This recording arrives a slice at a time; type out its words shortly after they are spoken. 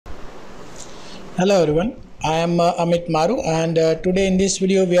Hello everyone, I am Amit Maru and today in this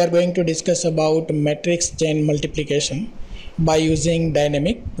video we are going to discuss about matrix chain multiplication by using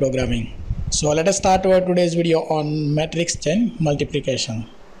dynamic programming. So let us start our today's video on matrix chain multiplication.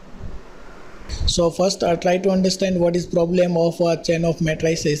 So first try to understand what is problem of a chain of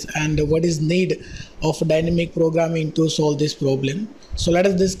matrices and what is need of dynamic programming to solve this problem. So let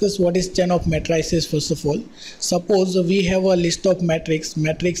us discuss what is chain of matrices first of all. Suppose we have a list of matrix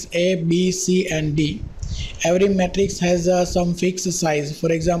A, B, C and D. Every matrix has some fixed size.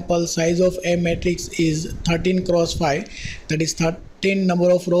 For example, size of A matrix is 13 cross 5, that is 13 number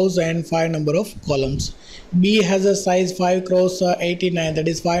of rows and 5 number of columns. B has a size 5 cross 89, that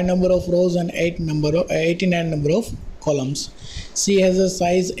is 5 number of rows and 89 number of columns. C has a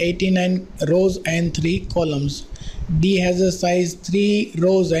size 89 rows and 3 columns. D has a size 3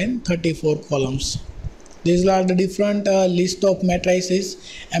 rows and 34 columns. These are the different list of matrices.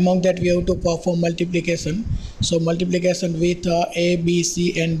 Among that we have to perform multiplication. So multiplication with A, B,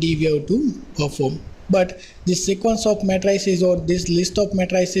 C and D we have to perform. But this sequence of matrices or this list of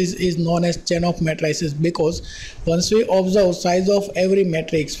matrices is known as chain of matrices because once we observe size of every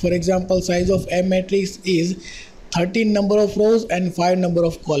matrix, for example size of A matrix is 13 number of rows and 5 number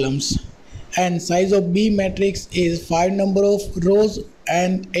of columns, and size of B matrix is 5 number of rows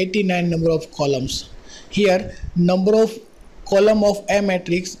and 89 number of columns. Here number of column of A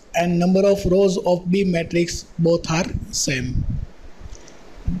matrix and number of rows of B matrix both are same.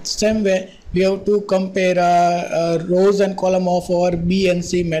 Same way we have to compare rows and column of our B and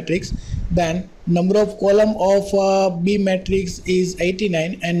C matrix. Then number of column of B matrix is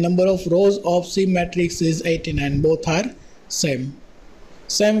 89 and number of rows of C matrix is 89. Both are same.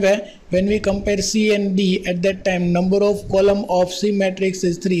 Same way when we compare C and D, at that time number of column of C matrix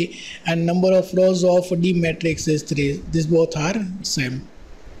is 3 and number of rows of D matrix is 3. These both are same.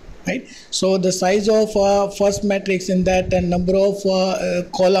 Right? So the size of first matrix in that and number of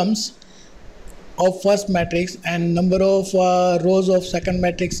columns of first matrix and number of rows of second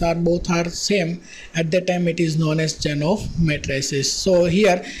matrix are both are same. At that time it is known as chain of matrices. So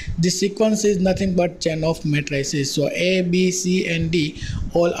here this sequence is nothing but chain of matrices. So A, B, C and D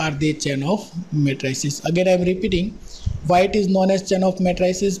all are the chain of matrices. Again I am repeating why it is known as chain of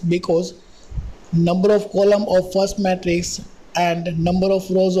matrices, because number of column of first matrix and number of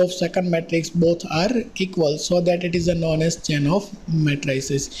rows of second matrix both are equal, so that it is known as chain of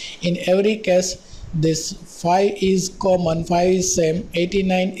matrices. In every case this 5 is common, 5 is same,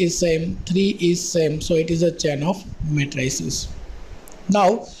 89 is same, 3 is same, so it is a chain of matrices.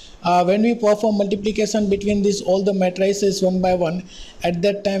 Now when we perform multiplication between these all the matrices one by one, at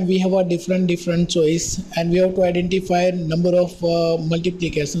that time we have a different choice and we have to identify number of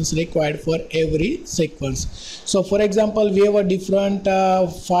multiplications required for every sequence. So for example we have a different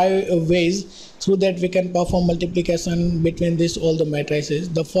 5 ways through that we can perform multiplication between these all the matrices.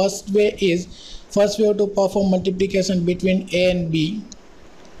 The first way is, first we have to perform multiplication between A and B,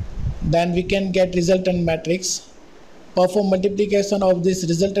 then we can get resultant matrix. Perform multiplication of this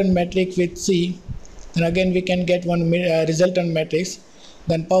resultant matrix with C, then again we can get one resultant matrix.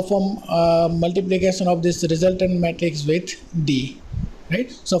 Then perform multiplication of this resultant matrix with D.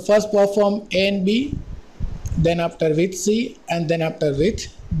 Right? So first perform A and B, then after with C and then after with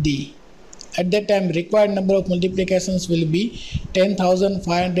D. At that time required number of multiplications will be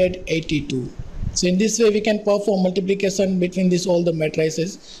 10,582. So in this way we can perform multiplication between these all the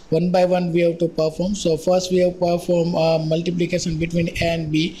matrices. One by one we have to perform. So first we have perform multiplication between A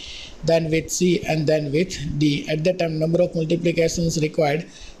and B, then with C and then with D. At that time number of multiplications required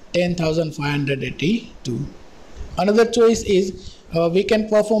 10,582. Another choice is we can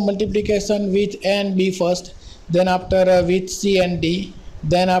perform multiplication with A and B first, then after with C and D,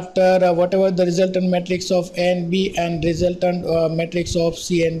 then after whatever the resultant matrix of A and B and resultant matrix of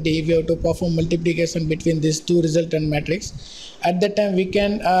C and D, we have to perform multiplication between these two resultant matrix. At that time we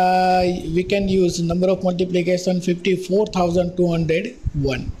can use number of multiplication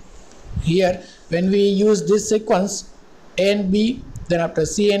 54,201. Here when we use this sequence A and B, then after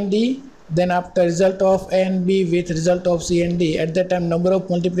C and D, then after result of A and B with result of C and D, at that time number of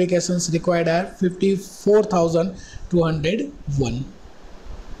multiplications required are 54,201.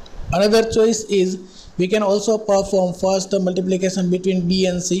 Another choice is we can also perform first multiplication between B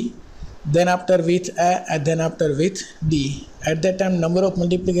and C, then after with A and then after with D. At that time number of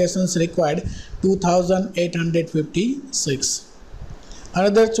multiplications required 2,856.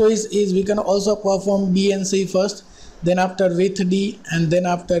 Another choice is we can also perform B and C first, then after with D and then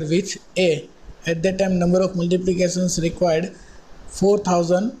after with A. At that time number of multiplications required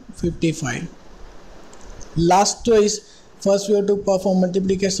 4,055. Last choice, first we have to perform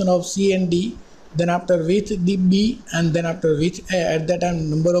multiplication of C and D, then after with the B, and then after with A. At that time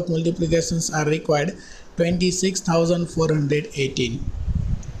number of multiplications are required 26,418.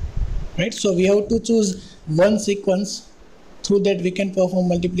 Right, so we have to choose one sequence. Through that we can perform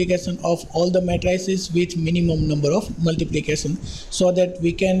multiplication of all the matrices with minimum number of multiplication, so that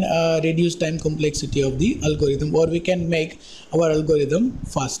we can reduce time complexity of the algorithm, or we can make our algorithm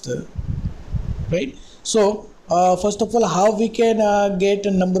faster. Right, so first of all, how we can get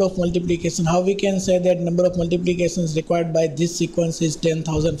a number of multiplication, how we can say that number of multiplications required by this sequence is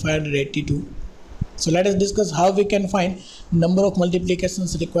 10,582. So let us discuss how we can find number of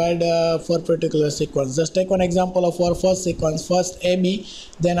multiplications required for particular sequence. Just take one example of our first sequence, first AB,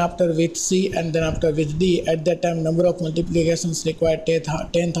 then after with C, and then after with D. At that time number of multiplications required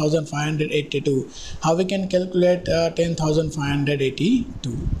 10,582. How we can calculate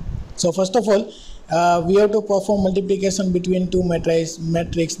 10,582? So first of all, we have to perform multiplication between two matrix,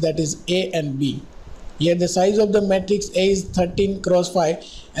 that is A and B. Here the size of the matrix A is 13 cross 5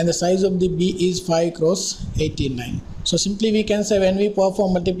 and the size of the B is 5 cross 89. So simply we can say, when we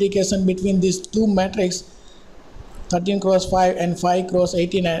perform multiplication between these two matrices 13 cross 5 and 5 cross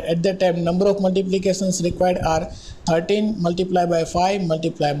 89, at that time number of multiplications required are 13 multiplied by 5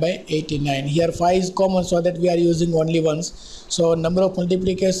 multiplied by 89. Here 5 is common, so that we are using only ones. So number of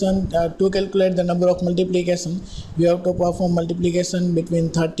multiplication, to calculate the number of multiplication, we have to perform multiplication between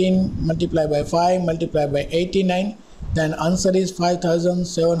 13 multiplied by 5 multiplied by 89. Then answer is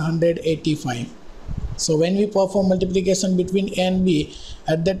 5,785. So when we perform multiplication between A and B,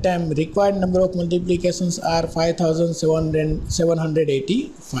 at that time required number of multiplications are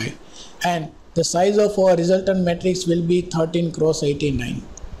 5,785, and the size of our resultant matrix will be 13 cross 89.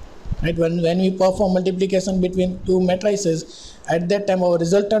 Right, when we perform multiplication between two matrices, at that time our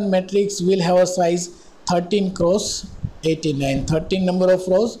resultant matrix will have a size 13 cross 89, 13 number of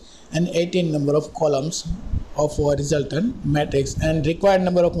rows and 18 number of columns of our resultant matrix, and required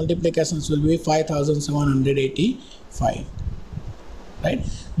number of multiplications will be 5,785. Right,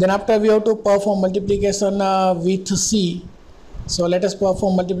 then after we have to perform multiplication with C. So let us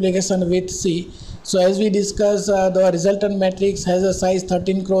perform multiplication with C. So as we discussed, the resultant matrix has a size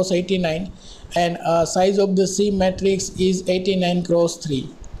 13 cross 89, and size of the C matrix is 89 cross 3.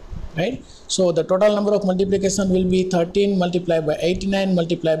 Right, so the total number of multiplication will be 13 multiplied by 89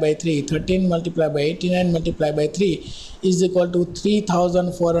 multiplied by 3. 13 multiplied by 89 multiplied by 3 is equal to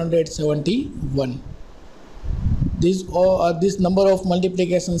 3,471. This number of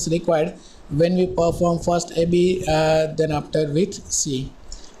multiplications required when we perform first AB, then after with C,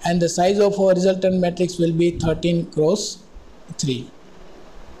 and the size of our resultant matrix will be 13 cross 3.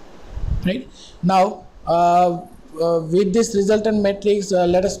 Right, now with this resultant matrix,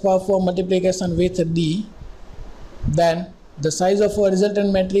 let us perform multiplication with D. Then the size of our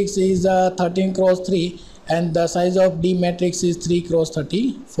resultant matrix is 13 cross 3, and the size of D matrix is 3 cross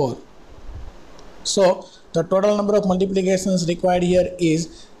 34. So the total number of multiplications required here is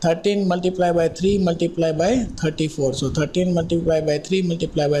 13 multiplied by 3 multiplied by 34. So 13 multiplied by 3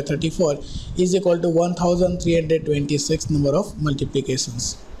 multiplied by 34 is equal to 1,326 number of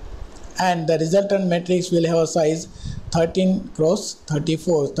multiplications, and the resultant matrix will have a size 13 cross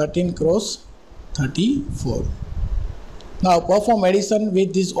 34. 13 cross 34. Now perform addition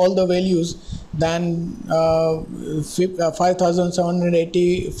with this all the values. Then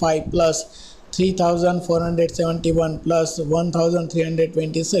 5,785 plus 3,471 plus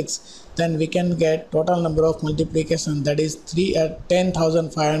 1,326, then we can get total number of multiplication, that is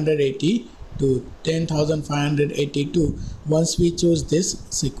 10,580 to 10,582 once we choose this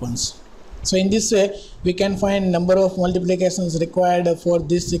sequence. So in this way we can find number of multiplications required for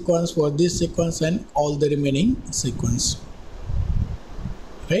this sequence, and all the remaining sequence.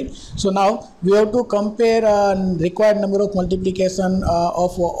 Right, so now we have to compare required number of multiplication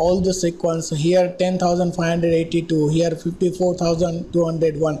of all the sequence. Here 10,582, here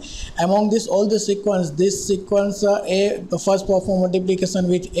 54,201. Among this all the sequence, this sequence A, first perform multiplication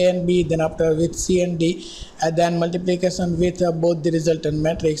with A and B, then after with C and D, and then multiplication with both the resultant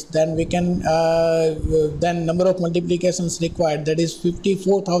matrix. Then we can then number of multiplications required, that is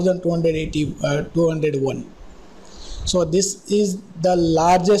 54,201. So this is the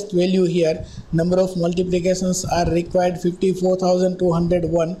largest value here. Number of multiplications are required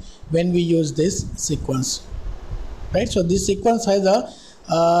 54,201 when we use this sequence. Right, so this sequence has a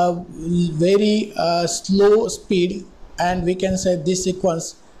very slow speed, and we can say this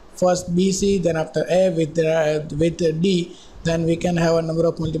sequence first BC, then after A with D, then we can have a number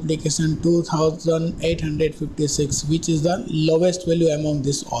of multiplication 2,856, which is the lowest value among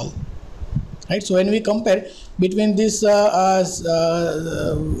this all. right? So when we compare between this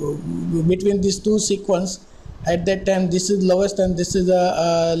between these two sequence, at that time this is lowest and this is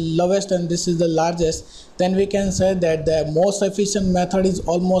the lowest and this is the largest, then we can say that the most efficient method is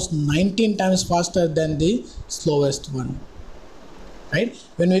almost 19 times faster than the slowest one, right?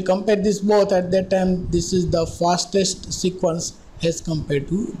 When we compare this both, at that time this is the fastest sequence as compared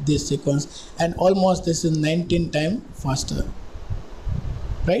to this sequence, and almost this is 19 times faster,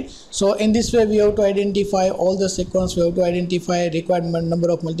 right? So in this way we have to identify all the sequence, we have to identify required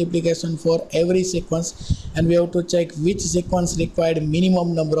number of multiplication for every sequence, and we have to check which sequence required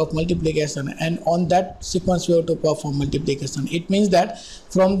minimum number of multiplication, and on that sequence we have to perform multiplication. It means that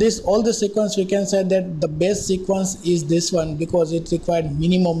from this all the sequence we can say that the best sequence is this one, because it required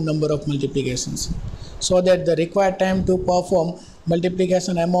minimum number of multiplications, so that the required time to perform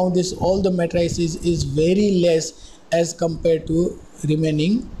multiplication among this all the matrices is very less as compared to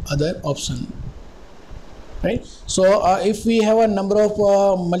remaining other option, right? So if we have a number of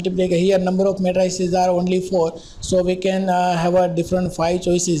multiplication, here number of matrices are only 4, so we can have a different 5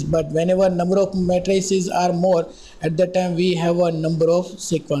 choices, but whenever number of matrices are more, at that time we have a number of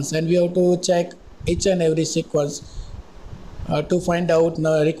sequence, and we have to check each and every sequence to find out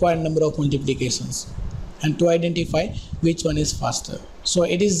the required number of multiplications and to identify which one is faster. So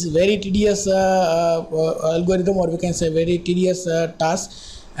it is very tedious algorithm, or we can say very tedious task,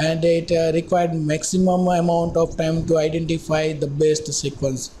 and it required maximum amount of time to identify the best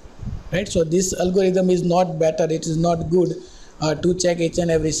sequence, right? So this algorithm is not better, it is not good to check each and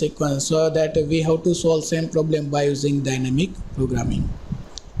every sequence, so that we have to solve same problem by using dynamic programming.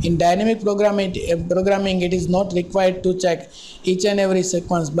 In dynamic programming, it is not required to check each and every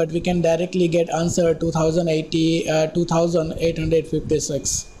sequence, but we can directly get answer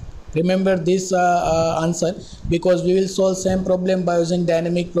 2856. Remember this answer, because we will solve same problem by using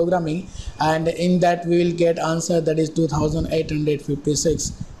dynamic programming, and in that we will get answer that is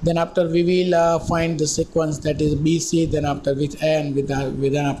 2856. Then after we will find the sequence that is BC, then after with A, and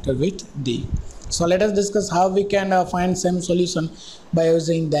then after with D. So let us discuss how we can find same solution by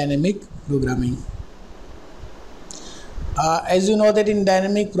using dynamic programming. As you know that in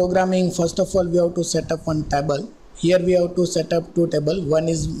dynamic programming, first of all we have to set up one table. Here we have to set up two tables. One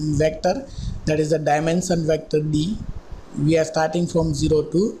is vector, that is the dimension vector D. We are starting from 0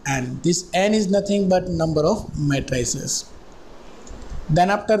 to n. This n is nothing but number of matrices. Then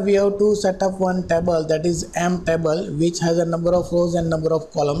after we have to set up one table, that is M table, which has a number of rows and number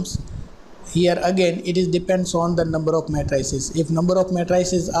of columns. Here again it is depends on the number of matrices. If number of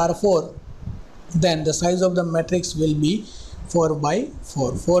matrices are 4, then the size of the matrix will be 4 by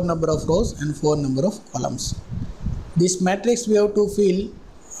 4, 4 number of rows and 4 number of columns. This matrix we have to fill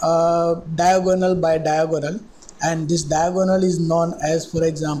diagonal by diagonal, and this diagonal is known as, for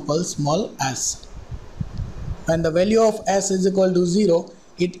example, small s. When the value of s is equal to 0,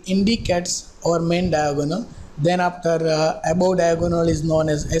 it indicates our main diagonal. Then after above diagonal is known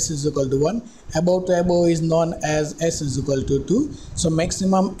as s is equal to 1, above to above is known as s is equal to 2. So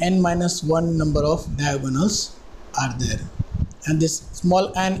maximum n minus 1 number of diagonals are there, and this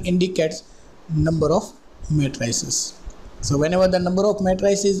small n indicates number of matrices. So whenever the number of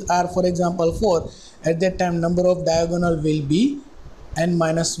matrices are, for example, 4, at that time number of diagonal will be n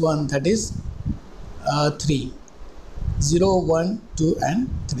minus 1, that is 3, 0, 1, 2 and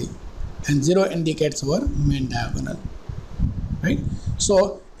 3, and 0 indicates our main diagonal, right?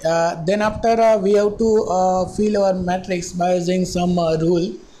 So then after we have to fill our matrix by using some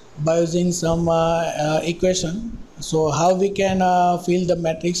rule, by using some equation. So how we can fill the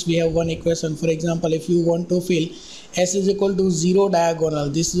matrix? We have one equation. For example, if you want to fill s is equal to 0 diagonal,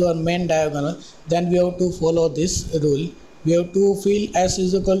 this is our main diagonal, then we have to follow this rule. We have to fill s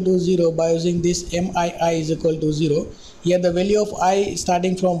is equal to 0 by using this mii is equal to 0. Here the value of I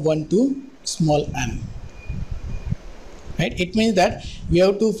starting from 1 to small n, right? It means that we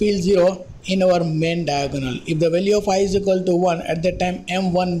have to fill 0 in our main diagonal. If the value of I is equal to 1, at that time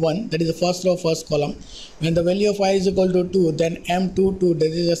m11, that is the first row first column. When the value of I is equal to 2, then m22, that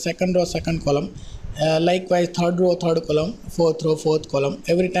is the second row second column. Likewise third row third column, fourth row fourth column.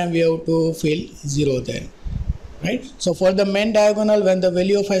 Every time we have to fill 0 there, right? So for the main diagonal, when the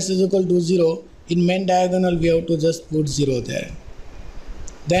value of s is equal to 0, in main diagonal we have to just put 0 there.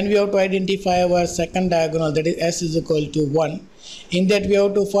 Then we have to identify our second diagonal, that is s is equal to 1. In that we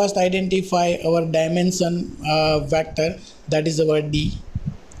have to first identify our dimension vector, that is our d,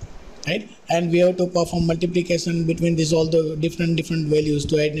 right? And we have to perform multiplication between these all the different values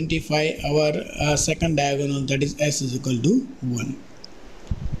to identify our second diagonal, that is s is equal to 1.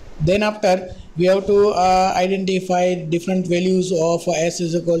 Then after we have to identify different values of s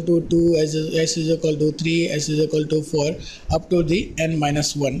is equal to 2, s is equal to 3, s is equal to 4 up to the n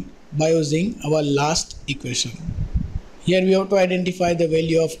minus 1 by using our last equation. Here we have to identify the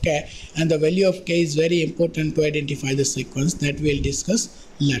value of k, and the value of k is very important to identify the sequence that we will discuss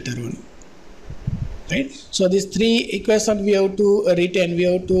later on. Right? So these three equations we have to retain, we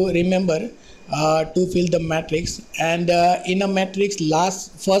have to remember to fill the matrix, and in a matrix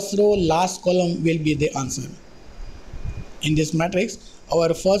first row last column will be the answer. In this matrix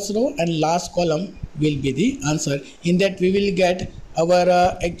our first row and last column will be the answer. In that we will get our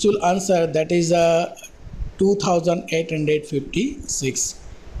actual answer, that is 2856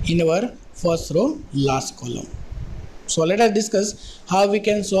 in our first row last column. So let us discuss how we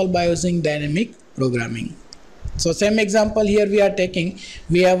can solve by using dynamic programming. So same example here we are taking.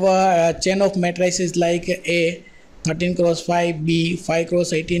 We have a chain of matrices like A 13 cross 5, B 5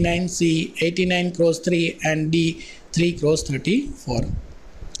 cross 89, C 89 cross 3, and D 3 cross 34.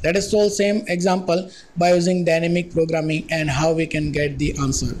 Let us solve same example by using dynamic programming and how we can get the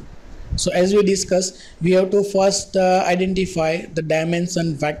answer. So as we discussed, we have to first identify the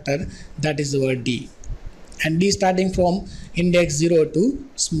dimension vector, that is our D, and D starting from index 0 to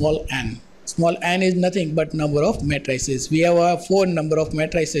small n. Small n is nothing but number of matrices. We have a 4 number of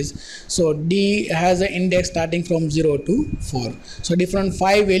matrices, so D has an index starting from 0 to 4. So different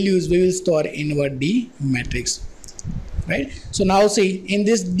 5 values we will store in our D matrix. Right? So now see, in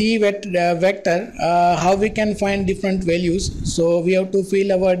this D vector, how we can find different values. So we have to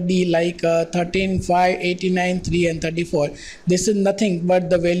fill our D like 13, 5, 89, 3 and 34. This is nothing but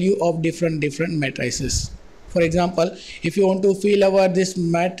the value of different matrices. For example, if you want to fill our this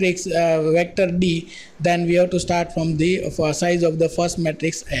matrix vector D, then we have to start from the size of the first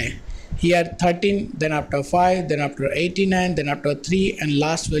matrix A. Here 13, then after 5, then after 89, then after 3, and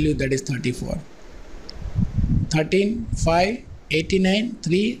last value, that is 34. 13, 5, 89,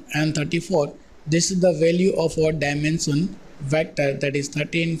 3 and 34. This is the value of our dimension vector, that is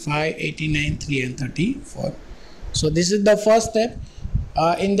 13, 5, 89, 3 and 34. So this is the first step.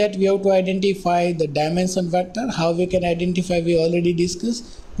 In that we have to identify the dimension vector. How we can identify, we already discussed.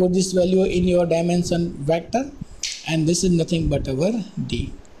 Put this value in your dimension vector, and this is nothing but our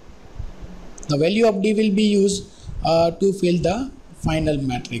D. The value of D will be used to fill the final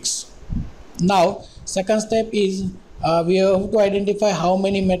matrix. Now second step is we have to identify how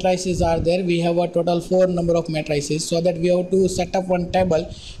many matrices are there. We have a total 4 number of matrices, so that we have to set up one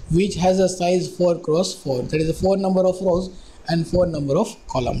table which has a size 4 cross 4. That is a 4 number of rows and 4 number of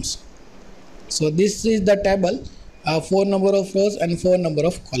columns. So this is the table, 4 number of rows and 4 number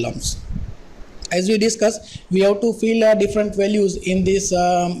of columns. As we discussed, we have to fill different values in this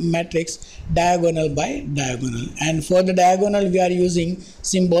matrix diagonal by diagonal, and for the diagonal we are using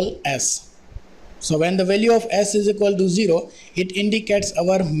symbol S. So when the value of S is equal to 0, it indicates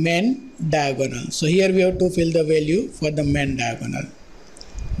our main diagonal. So here we have to fill the value for the main diagonal.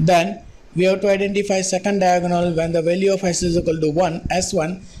 Then we have to identify second diagonal. When the value of S is equal to 1,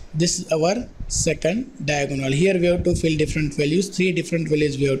 S1, this is our second diagonal. Here we have to fill different values, 3 different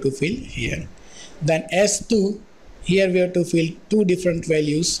values we have to fill here. Then S2, here we have to fill 2 different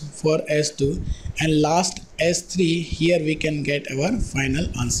values for S2, and last S3, here we can get our final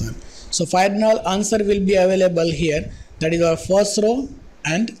answer. So final answer will be available here, that is our first row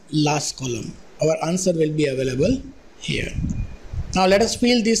and last column. Our answer will be available here. Now let us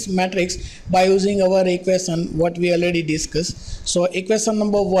fill this matrix by using our equation what we already discussed. So equation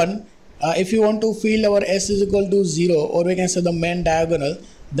number 1, if you want to fill our S is equal to 0, or we can say the main diagonal,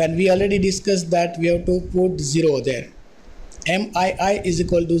 then we already discussed that we have to put 0 there. MII is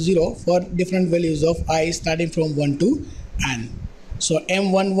equal to 0 for different values of I starting from 1 to n. So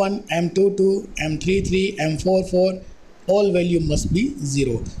M11, M22, M33, M44, all value must be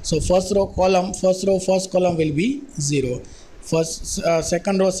 0. So first row first column will be 0.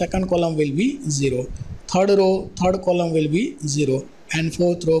 Second row second column will be 0. Third row third column will be 0. And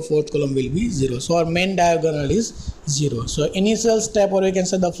fourth row fourth column will be 0. So our main diagonal is 0. So initial step, or we can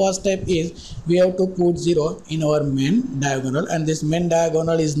say the first step, is we have to put 0 in our main diagonal, and this main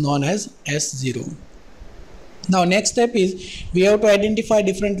diagonal is known as S0. Now next step is we have to identify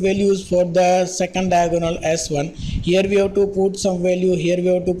different values for the second diagonal S1. Here we have to put some value, here we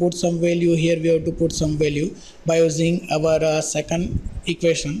have to put some value, here we have to put some value by using our second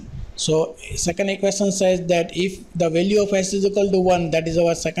equation. So second equation says that if the value of S is equal to 1, that is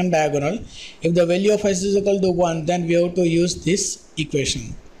our second diagonal. If the value of S is equal to 1, then we have to use this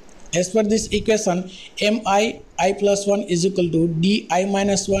equation. As per this equation, MI I plus 1 is equal to DI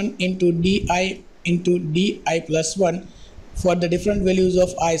minus 1 into DI plus 1 for the different values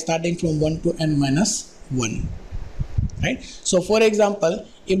of I starting from 1 to n minus 1. Right? So for example,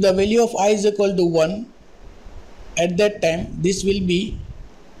 if the value of I is equal to 1, at that time this will be,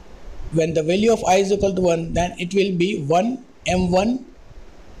 when the value of I is equal to 1, then it will be 1 m1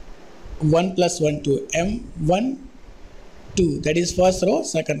 1 plus 1 2 m1 2, that is first row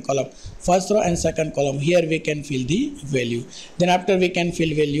second column, first row and second column. Here we can fill the value, then after we can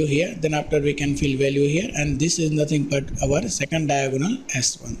fill value here, then after we can fill value here, and this is nothing but our second diagonal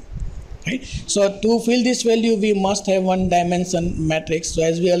S1. Right? So to fill this value we must have one dimension matrix. So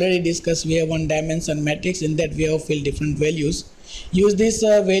as we already discussed, we have one dimension matrix, in that we have filled different values. Use this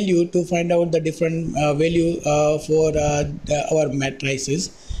value to find out the different value for our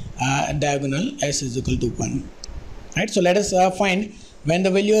matrices diagonal S is equal to 1. Right? So let us find when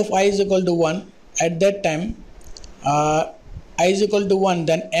the value of I is equal to 1, at that time I is equal to 1,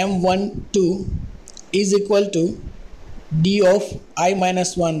 then m12 is equal to d of I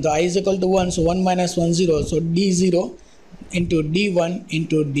minus 1. The I is equal to 1, so 1 minus 1 0, so d0 into d1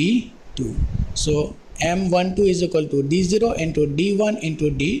 into d2. So m12 is equal to d0 into d1 into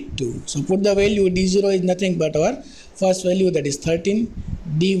d2. So put the value, d0 is nothing but our first value, that is 13,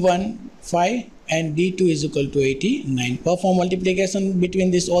 d1 5, and d2 is equal to 89. Perform multiplication between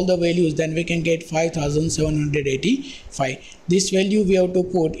this all the values, then we can get 5785. This value we have to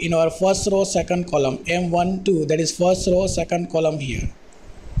put in our first row second column, m12, that is first row second column here.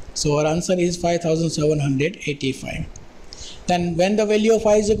 So our answer is 5785. Then when the value of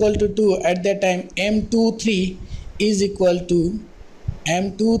I is equal to 2, at that time m23 is equal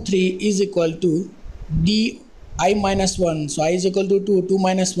to d I minus 1. So I is equal to 2, 2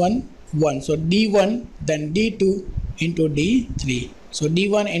 minus 1 1, so d1 then d2 into d3. So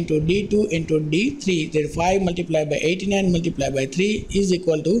d1 into d2 into d3, then 5 multiplied by 89 multiplied by 3 is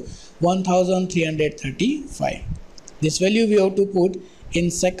equal to 1335. This value we have to put in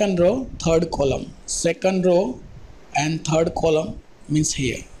second row third column, second row and third column means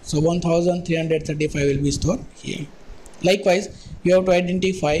here. So 1335 will be stored here. Likewise we have to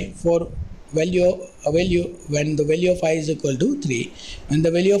identify for value when the value of I is equal to 3. When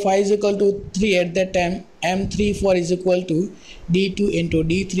the value of I is equal to 3, at that time m34 is equal to d2 into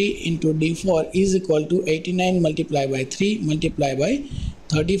d3 into d4 is equal to 89 multiplied by 3 multiplied by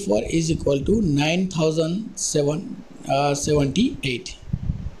 34 is equal to 9078,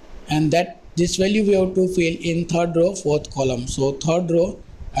 and that this value we have to fill in third row fourth column. So third row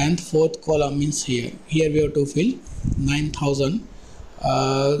and fourth column means here we have to fill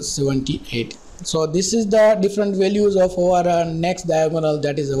 9078. So this is the different values of our next diagonal,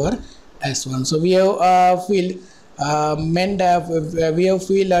 that is our S1. So we have filled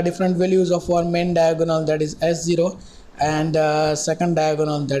different values of our main diagonal, that is S0, and second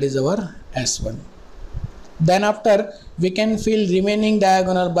diagonal, that is our S1. Then after we can fill remaining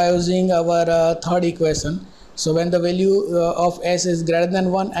diagonal by using our third equation. So when the value of S is greater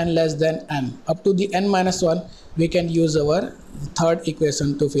than 1 and less than n, up to the n minus 1, we can use our third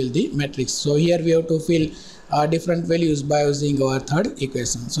equation to fill the matrix. So here we have to fill different values by using our third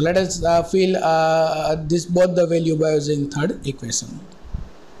equation. So let us fill both the value by using third equation.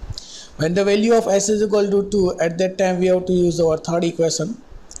 When the value of S is equal to 2, at that time we have to use our third equation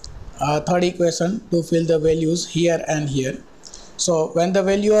to fill the values here and here. So when the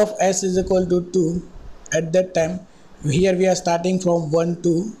value of S is equal to 2, at that time here we are starting from 1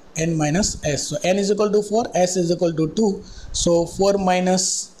 to n minus s. So n is equal to 4, s is equal to 2, so 4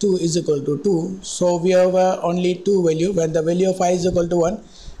 minus 2 is equal to 2. So we have only two value. When the value of I is equal to 1,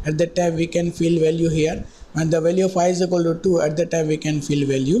 at that time we can fill value here. When the value of I is equal to 2, at that time we can fill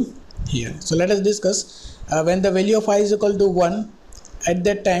value here. So let us discuss when the value of I is equal to 1, at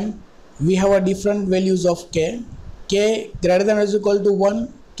that time we have a different values of k greater than or is equal to 1,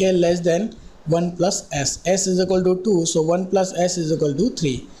 k less than 1 plus s is equal to 2, so 1 plus s is equal to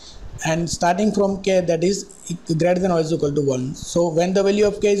 3, and starting from k, that is greater than or is equal to 1. So when the value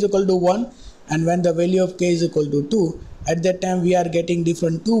of k is equal to 1 and when the value of k is equal to 2, at that time we are getting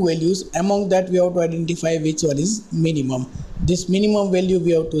different two values. Among that we have to identify which one is minimum. This minimum value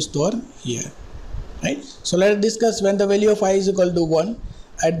we have to store here, right? So let us discuss when the value of I is equal to 1,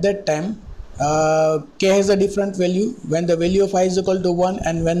 at that time k has a different value. When the value of I is equal to 1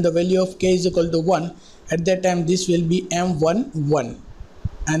 and when the value of k is equal to 1, at that time this will be m11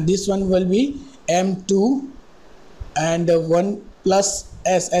 and this one will be m2 and 1 plus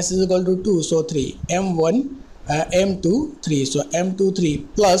s is equal to 2, so 3, m2 3, so m2 3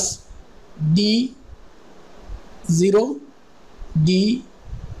 plus d0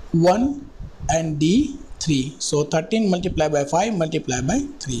 d1 and d3, so 13 multiplied by 5 multiplied by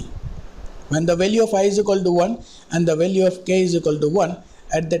 3. When the value of I is equal to 1 and the value of k is equal to 1,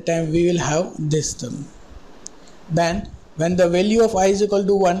 at that time we will have this term. Then when the value of I is equal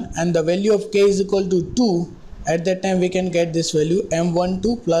to 1 and the value of k is equal to 2, at that time we can get this value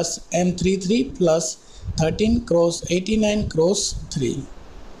m12 plus m33 plus 13 cross 89 cross 3.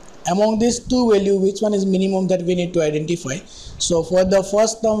 Among these two values, which one is minimum, that we need to identify. So for the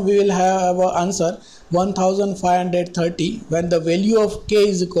first term we will have our answer 1530 when the value of k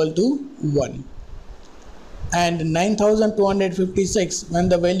is equal to 1, and 9256 when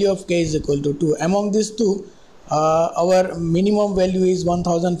the value of k is equal to 2. Among these two, our minimum value is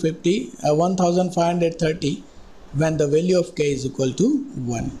 1530 when the value of k is equal to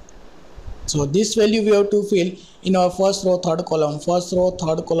 1. So this value we have to fill in our first row, third column. First row,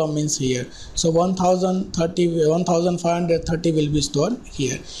 third column means here. So 1530 will be stored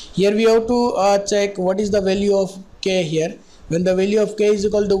here. Here we have to check what is the value of k here. When the value of k is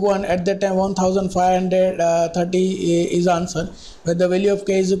equal to 1, at that time 1530 is answer. When the value of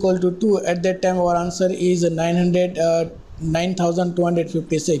k is equal to 2, at that time our answer is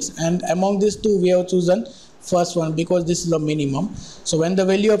 9256. And among these two we have chosen first one because this is the minimum. So when the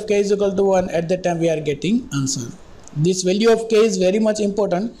value of k is equal to 1, at that time we are getting answer. This value of k is very much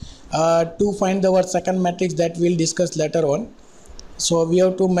important to find our second matrix that we will discuss later on. So we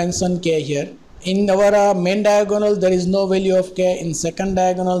have to mention k here. In our main diagonal there is no value of k, in second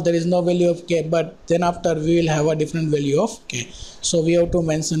diagonal there is no value of k, but then after we will have a different value of k. So we have to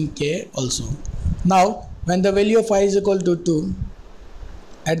mention k also. Now when the value of I is equal to 2,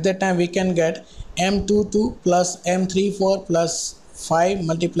 at that time we can get m22 plus m34 plus 5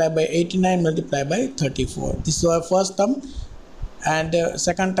 multiplied by 89 multiplied by 34. This is our first term, and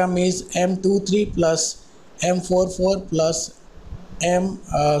second term is m23 plus m44 plus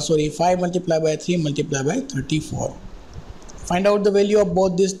 5 multiplied by 3 multiplied by 34. Find out the value of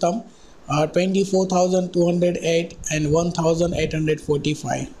both this term, 24,208 and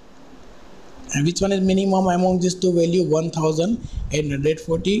 1,845. And which one is minimum among these two value?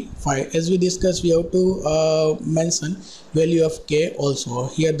 1845. As we discussed, we have to mention value of k also.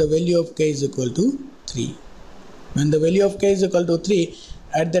 Here the value of k is equal to 3. When the value of k is equal to 3,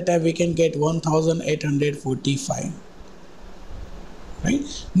 at that time we can get 1845. Right?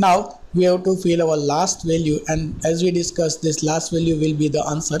 Now we have to fill our last value, and as we discussed, this last value will be the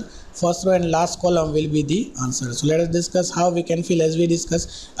answer. First row and last column will be the answer. So let us discuss how we can fill. As we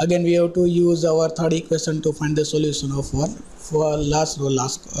discussed, again we have to use our third equation to find the solution of our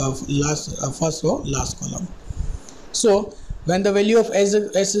first row last column. So when the value of s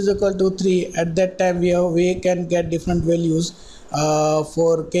is equal to 3, at that time we can get different values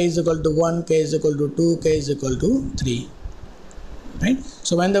for k is equal to 1, k is equal to 2, k is equal to 3. Right?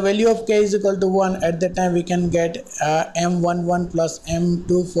 So when the value of k is equal to 1, at that time we can get m11 plus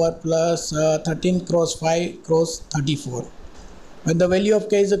m24 plus 13 cross 5 cross 34. When the value of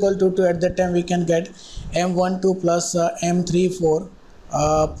k is equal to 2, at that time we can get m12 plus m34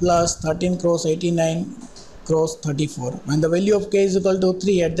 plus 13 cross 89 cross 34. When the value of k is equal to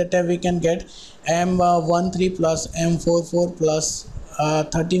 3, at that time we can get m13 plus m44 plus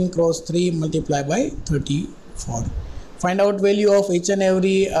 13 cross 3 multiplied by 34. Find out value of each and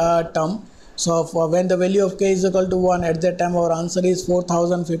every term. So for when the value of k is equal to 1, at that time our answer is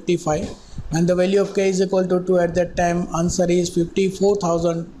 4055. When the value of k is equal to 2, at that time answer is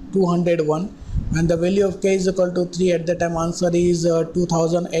 54,201. When the value of k is equal to 3, at that time answer is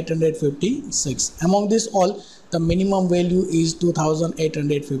 2856. Among this all, the minimum value is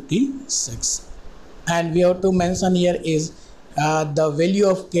 2856. And we have to mention here is the value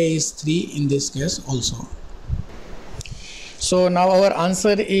of k is 3 in this case also. So now our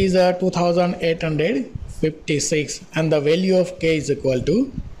answer is 2856 and the value of k is equal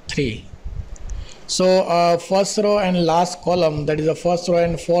to 3. So first row and last column, that is the first row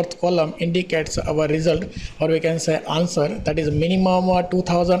and fourth column, indicates our result, or we can say answer, that is minimum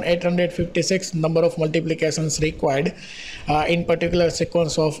 2856 number of multiplications required in particular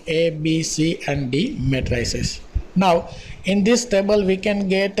sequence of A, B, C and D matrices. Now in this table we can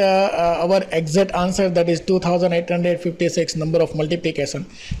get our exact answer, that is 2856 number of multiplication,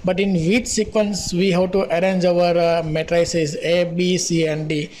 but in which sequence we have to arrange our matrices A, B, C and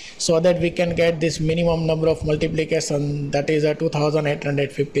D so that we can get this minimum number of multiplication, that is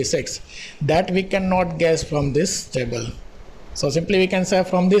 2856. That we cannot guess from this table. So simply we can say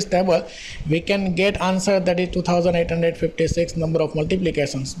from this table we can get answer, that is 2856 number of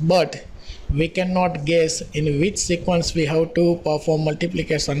multiplications, but we cannot guess in which sequence we have to perform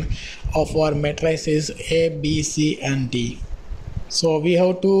multiplication of our matrices A, B, C and D. So we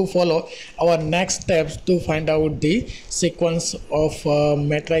have to follow our next steps to find out the sequence of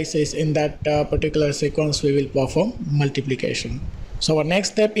matrices. In that particular sequence we will perform multiplication. So our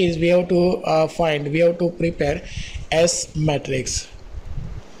next step is we have to prepare S matrix.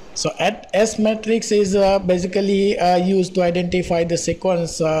 So S matrix is basically used to identify the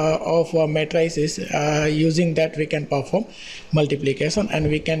sequence of matrices. Using that we can perform multiplication and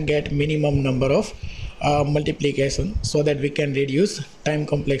we can get minimum number of multiplication, so that we can reduce time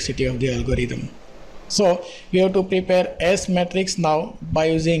complexity of the algorithm. So we have to prepare S matrix now by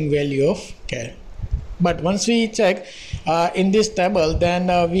using value of k. But once we check in this table,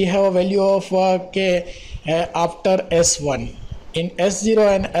 then we have a value of k after S1. In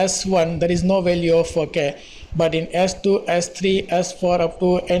S0 and S1 there is no value of k, but in S2, S3, S4 up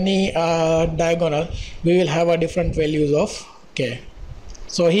to any diagonal we will have a different values of k.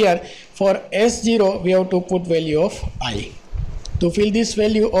 So here for S0 we have to put value of I. To fill this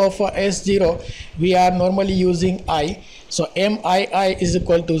value of S0 we are normally using I. So MII is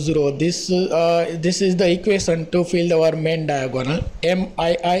equal to 0. This is the equation to fill our main diagonal.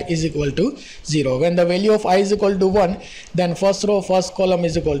 MII is equal to 0. When the value of I is equal to 1, then first row first column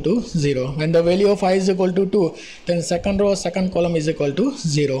is equal to 0. When the value of I is equal to 2, then second row second column is equal to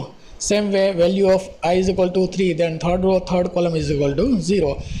 0. Same way, value of I is equal to 3, then third row third column is equal to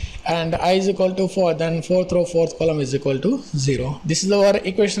 0, and I is equal to 4, then fourth row fourth column is equal to 0. This is our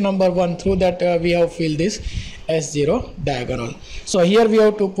equation number 1. Through that we have filled this S0 diagonal. So here we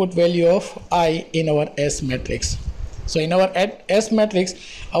have to put value of I in our S matrix. So in our S matrix,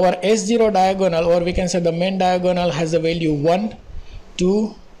 our S0 diagonal, or we can say the main diagonal, has a value 1,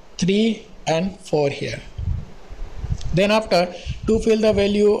 2, 3 and 4 here. Then after, to fill the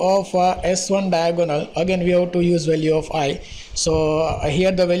value of S1 diagonal, again we have to use value of I. So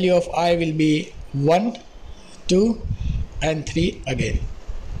here the value of I will be 1, 2 and 3 again.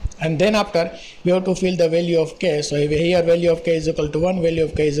 And then after, we have to fill the value of k. So here value of k is equal to 1, value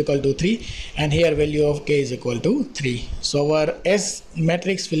of k is equal to 3, and here value of k is equal to 3. So our S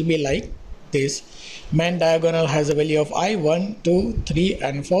matrix will be like this. Main diagonal has a value of I, 1, 2, 3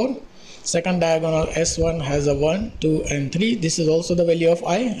 and 4. Second diagonal S1 has a 1, 2 and 3. This is also the value of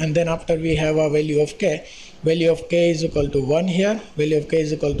I. And then after we have a value of k. Value of k is equal to 1 here, value of k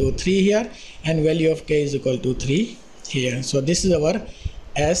is equal to 3 here, and value of k is equal to 3 here. So this is our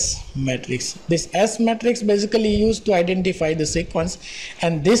S matrix. This S matrix basically used to identify the sequence,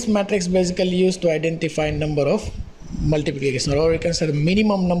 and this matrix basically used to identify number of multiplication, or we can say the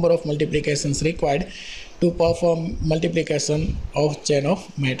minimum number of multiplications required to perform multiplication of chain of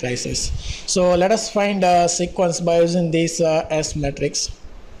matrices. So let us find a sequence by using this S matrix.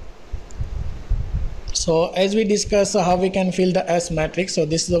 So as we discuss how we can fill the S matrix, so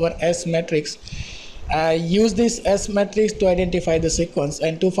this is our S matrix. Use this S matrix to identify the sequence,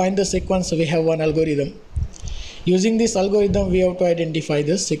 and to find the sequence we have one algorithm. Using this algorithm we have to identify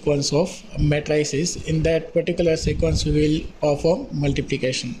the sequence of matrices. In that particular sequence we will perform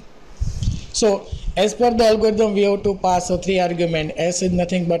multiplication. So as per the algorithm we have to pass a 3 argument. S is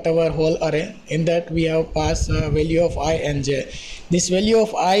nothing but our whole array. In that we have passed value of I and j. This value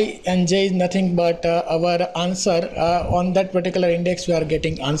of I and j is nothing but our answer. On that particular index we are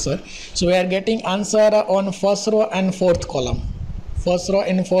getting answer. So we are getting answer on first row and fourth column. First row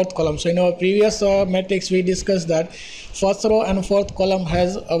and fourth column. So in our previous matrix we discussed that first row and fourth column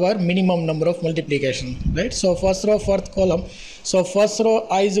has our minimum number of multiplication, right? So first row fourth column. So first row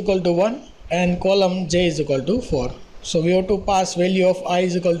I is equal to 1 and column j is equal to 4. So we have to pass value of I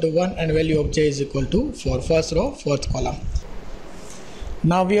is equal to 1 and value of j is equal to 4. First row fourth column.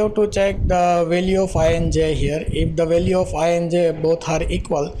 Now we have to check the value of I and j here. If the value of I and j both are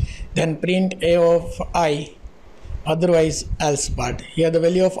equal, then print a of I, otherwise else part. Here the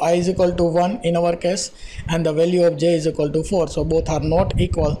value of I is equal to 1 in our case, and the value of j is equal to 4. So both are not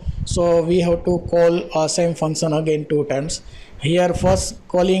equal. So we have to call same function again 2 times. Here first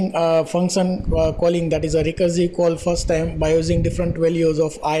calling function calling, that is a recursive call first time by using different values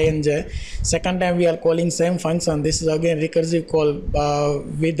of I and j. Second time we are calling same function. This is again recursive call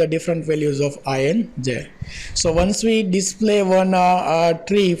with the different values of I and j. So once we display one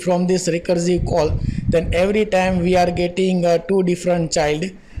tree from this recursive call, then every time we are getting 2 different child.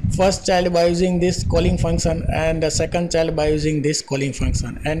 First child by using this calling function, and the second child by using this calling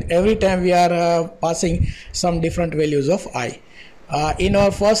function, and every time we are passing some different values of I. In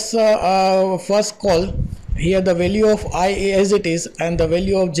our first call, here the value of I as it is, and the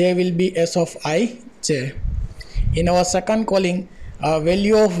value of j will be s of I j. In our second calling,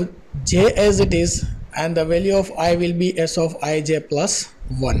 value of j as it is, and the value of I will be s of I j plus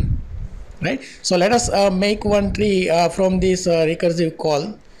 1. right? So let us make one tree from this recursive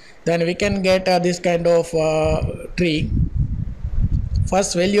call. Then we can get this kind of tree.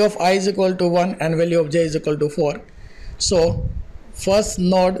 First value of I is equal to 1 and value of j is equal to 4. So first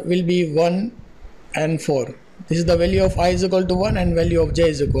node will be 1 and 4. This is the value of I is equal to 1 and value of j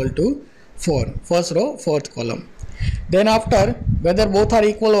is equal to 4. First row, fourth column. Then after, whether both are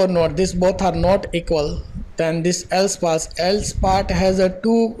equal or not, this both are not equal, then this else part has a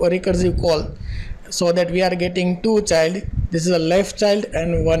 2 recursive call, so that we are getting 2 child. This is a left child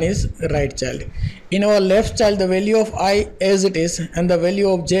and one is right child. In our left child, the value of I as it is and the value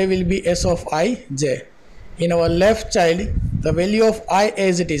of j will be s of I j. In our left child, the value of I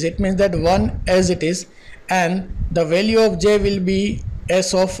as it is, it means that 1 as it is, and the value of j will be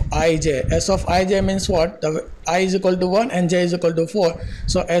s of ij. S of ij means what? The I is equal to 1 and j is equal to 4.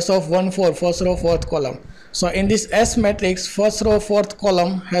 So s of 1 4, first row, fourth column. So in this S matrix, first row, fourth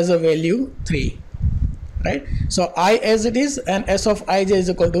column has a value 3. Right? So I as it is and s of ij is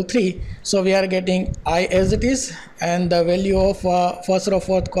equal to 3. So we are getting I as it is and the value of first row,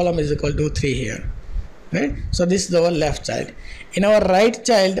 fourth column is equal to 3 here. Right? So this is our left child. In our right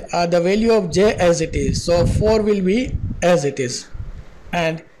child, the value of j as it is. So 4 will be as it is.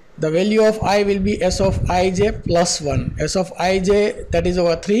 And the value of I will be s of ij plus 1. S of ij, that is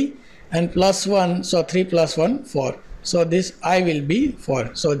our 3, and plus 1, so 3 plus 1, 4. So this I will be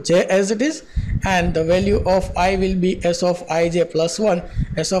 4. So j as it is and the value of I will be s of ij plus 1.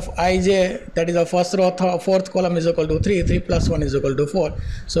 S of ij, that is the first row, fourth column is equal to 3. 3 plus 1 is equal to 4.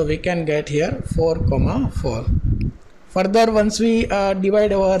 So we can get here 4 comma 4. Further, once we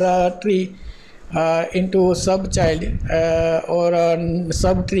divide our tree into sub-child or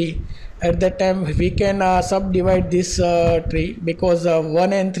sub-tree, at that time we can subdivide this tree, because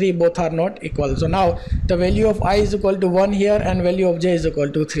 1 and 3 both are not equal. So now the value of I is equal to 1 here and value of j is equal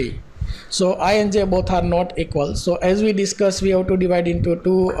to 3. So I and j both are not equal. So as we discussed, we have to divide into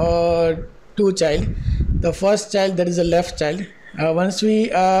two child. The first child, that is a left child. Once we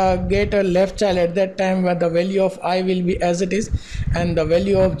get a left child, at that time where the value of I will be as it is and the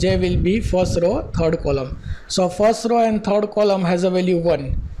value of j will be first row, third column. So first row and third column has a value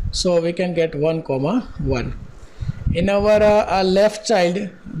 1. So we can get 1 comma 1. In our left child,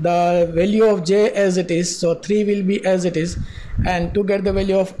 the value of j as it is, so 3 will be as it is, and to get the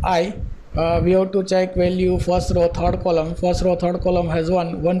value of I, we have to check value first row, third column. First row, third column has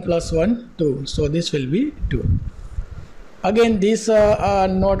 1, 1 plus 1, 2. So this will be 2. Again, this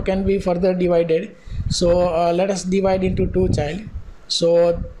node can be further divided. So let us divide into two child.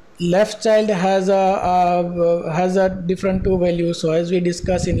 So left child has a different 2 values. So as we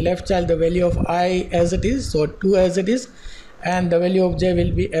discussed, in left child the value of I as it is, so 2 as it is, and the value of j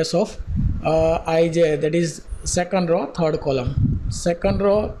will be s of ij, that is second row, third column. Second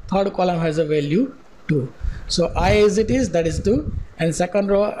row, third column has a value 2. So I as it is, that is 2, and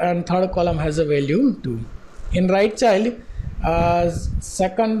second row and third column has a value 2. In right child, right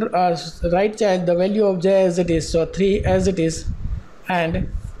child, the value of j as it is, so 3 as it is, and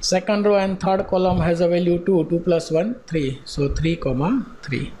second row and third column has a value 2, 2 plus 1, 3. So 3 comma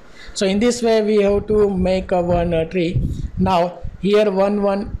 3. So in this way we have to make a one tree. Now here 1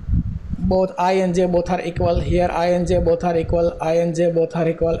 1, both I and j both are equal. Here I and j both are equal. I and j both are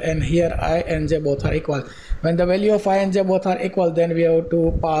equal, and here I and j both are equal. When the value of I and j both are equal, then we have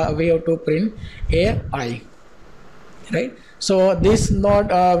to print ai. Right. So this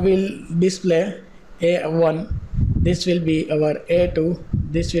node will display a1. This will be our a2.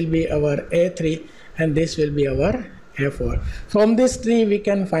 This will be our a3, and this will be our a4. From this tree we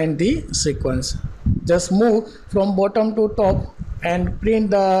can find the sequence. Just move from bottom to top and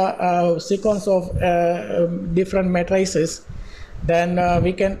print the sequence of different matrices. Then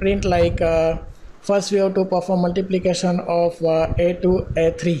we can print like first we have to perform multiplication of a2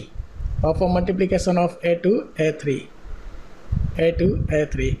 a3. Perform multiplication of a2 a3. a2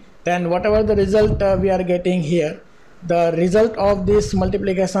 a3. Then whatever the result we are getting here, the result of this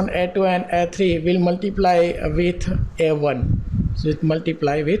multiplication a2 and a3 will multiply with a1. So it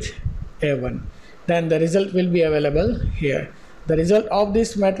multiply with a1. Then the result will be available here. The result of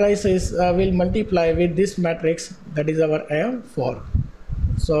this matrix will multiply with this matrix, that is our a4.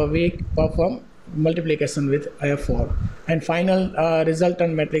 So we perform multiplication with a4, and final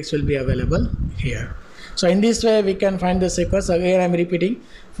resultant matrix will be available here. So in this way we can find the sequence. Again I am repeating.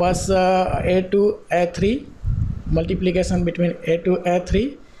 First a2 a3, multiplication between a2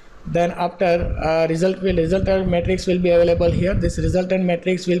 a3, then after resultant matrix will be available here. This resultant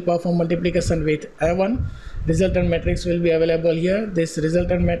matrix will perform multiplication with a1, resultant matrix will be available here. This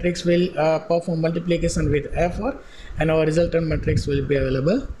resultant matrix will perform multiplication with f4, and our resultant matrix will be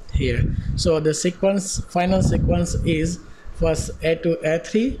available here. So the final sequence is first a2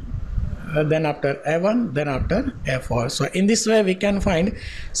 a3, then after a1, then after f4. So in this way we can find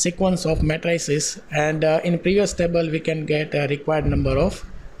sequence of matrices, and in previous table we can get a required number of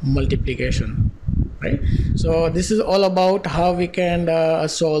multiplication, right? So this is all about how we can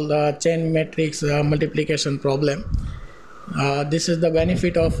solve the chain matrix multiplication problem. This is the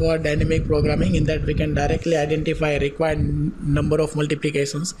benefit of dynamic programming, in that we can directly identify required number of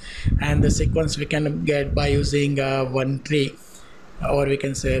multiplications, and the sequence we can get by using one tree, or we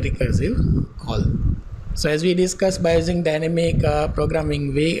can say recursive call. So as we discussed, by using dynamic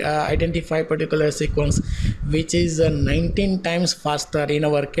programming, we identify particular sequence which is 19 times faster in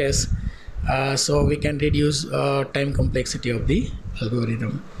our case, so we can reduce time complexity of the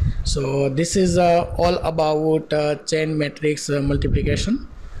algorithm. So this is all about chain matrix multiplication.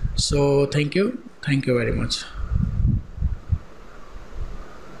 So thank you very much.